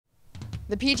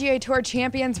The PGA Tour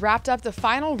Champions wrapped up the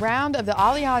final round of the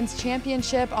Allianz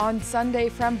Championship on Sunday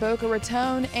from Boca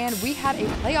Raton, and we had a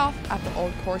playoff at the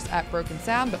old course at Broken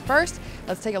Sound. But first,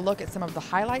 let's take a look at some of the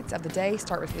highlights of the day.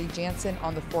 Start with Lee Jansen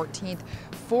on the 14th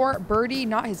for birdie.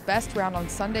 Not his best round on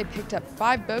Sunday, picked up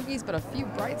 5 bogeys, but a few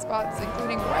bright spots,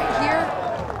 including right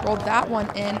here. Rolled that one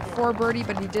in for birdie,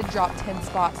 but he did drop 10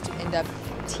 spots to end up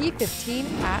T15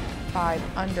 at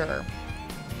 5 under.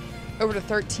 Over to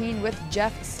 13 with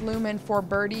Jeff Sluman for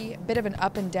birdie. Bit of an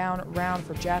up and down round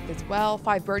for Jeff as well.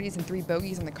 5 birdies and 3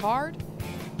 bogeys on the card.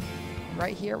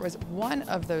 Right here was one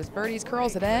of those birdies,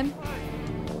 curls it in.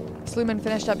 Sluman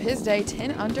finished up his day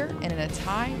 10 under and in a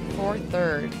tie for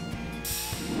third.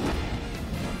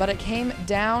 But it came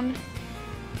down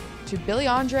to Billy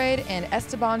Andrade and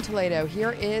Esteban Toledo.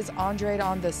 Here is Andrade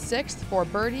on the 6th for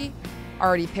birdie.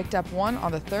 Already picked up 1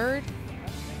 on the 3rd.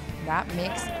 That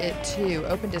makes it 2.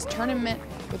 Opened his tournament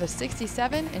with a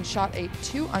 67 and shot a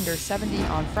 2 under 70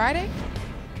 on Friday.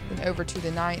 Then over to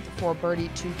the 9th for birdie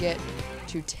to get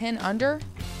to 10 under.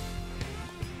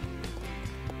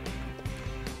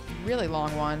 Really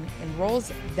long one, and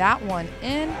rolls that one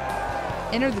in.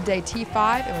 Entered the day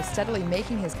T5 and was steadily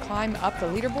making his climb up the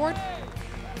leaderboard.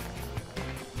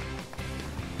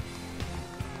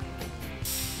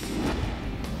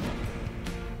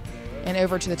 And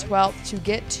over to the 12th to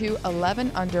get to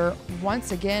 11 under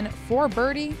once again for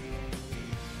birdie.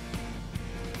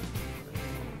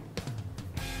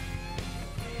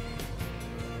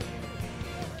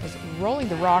 Was rolling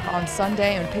the rock on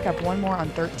Sunday and pick up 1 more on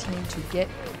 13 to get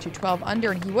to 12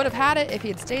 under, and he would have had it if he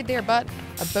had stayed there, but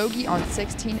a bogey on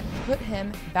 16 put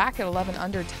him back at 11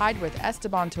 under, tied with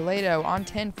Esteban Toledo on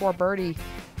 10 for birdie.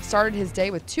 Started his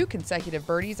day with 2 consecutive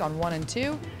birdies on 1 and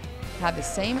 2. Had the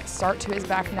same start to his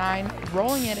back 9,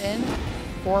 rolling it in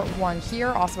for 1 here.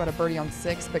 Also had a birdie on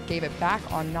 6, but gave it back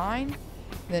on 9.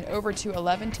 Then over to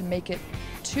 11 to make it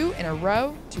 2 in a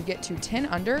row to get to 10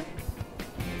 under.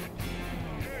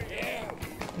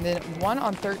 And then 1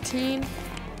 on 13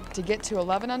 to get to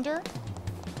 11 under.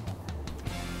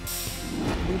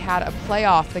 We had a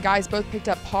playoff. The guys both picked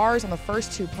up pars on the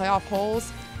first 2 playoff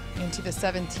holes into the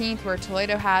 17th, where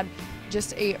Toledo had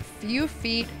just a few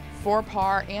feet for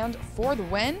par and for the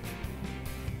win.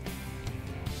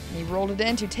 And he rolled it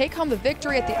in to take home the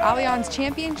victory at the Allianz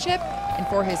Championship and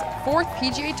for his 4th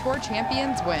PGA Tour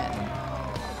Champions win.